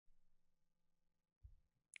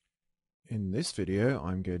In this video,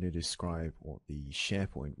 I'm going to describe what the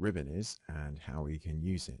SharePoint ribbon is and how we can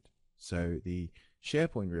use it. So the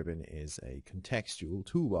SharePoint ribbon is a contextual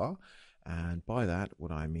toolbar, and by that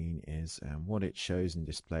what I mean is what it shows and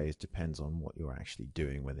displays depends on what you're actually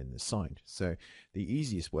doing within the site. So the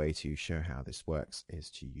easiest way to show how this works is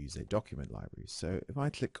to use a document library. So if I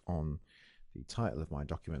click on the title of my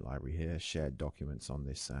document library here, Shared Documents, on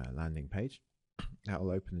this landing page, that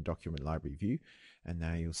will open the document library view, and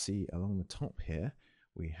now you'll see along the top here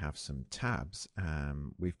we have some tabs.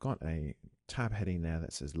 We've got a tab heading there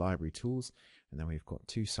that says Library Tools, and then we've got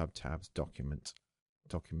two sub tabs, Documents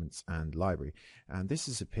and Library, and this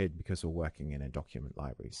has appeared because we're working in a document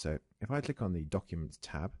library. So if I click on the Documents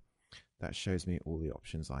tab, that shows me all the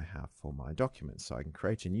options I have for my documents. So I can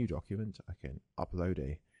create a new document, I can upload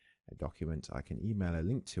a document, I can email a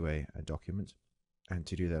link to a document. And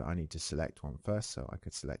to do that, I need to select one first. So I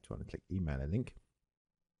could select one and click email a link.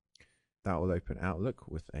 That will open Outlook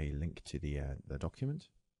with a link to the document.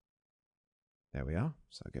 There we are.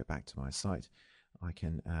 So I go back to my site. I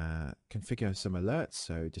can configure some alerts.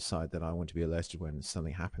 So decide that I want to be alerted when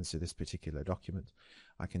something happens to this particular document.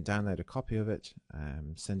 I can download a copy of it,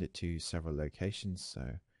 send it to several locations. So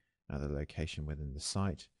another location within the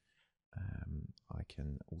site. I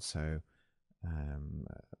can also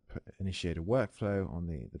initiate a workflow on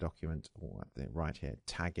the document, or at the right here,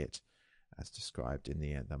 tag it as described in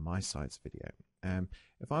the My Sites video.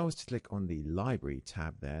 If I was to click on the Library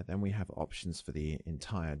tab there, then we have options for the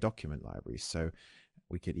entire document library. So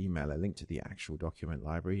we could email a link to the actual document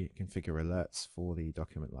library, configure alerts for the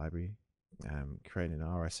document library, create an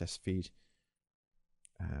RSS feed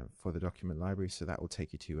for the document library. So that will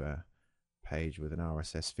take you to a page with an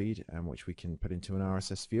RSS feed, which we can put into an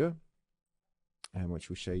RSS viewer, which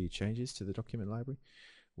will show you changes to the document library.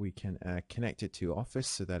 We can connect it to Office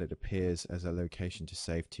so that it appears as a location to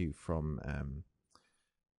save to from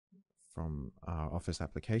our Office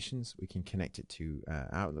applications. We can connect it to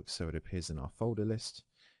Outlook so it appears in our folder list,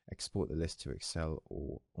 export the list to Excel,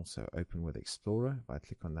 or also open with Explorer. If I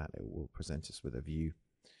click on that, it will present us with a view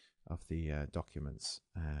of the documents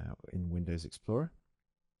in Windows Explorer.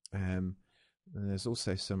 And there's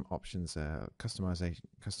also some options,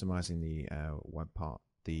 customizing the web part,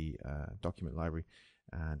 the document library,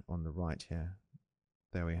 and on the right here,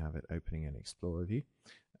 there we have it opening an Explorer view.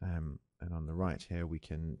 And on the right here, we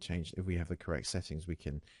can change, if we have the correct settings, we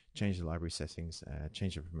can change the library settings,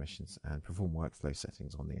 change the permissions, and perform workflow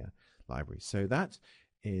settings on the library. So that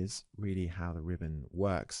is really how the ribbon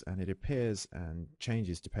works, and it appears and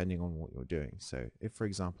changes depending on what you're doing. So if, for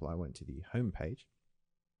example, I went to the home page,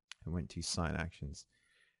 I went to Site Actions,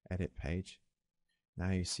 Edit Page.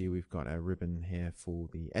 Now you see we've got a ribbon here for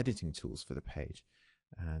the editing tools for the page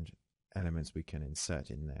and elements we can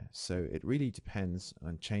insert in there. So it really depends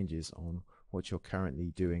and changes on what you're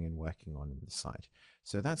currently doing and working on in the site.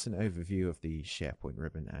 So that's an overview of the SharePoint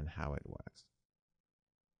ribbon and how it works.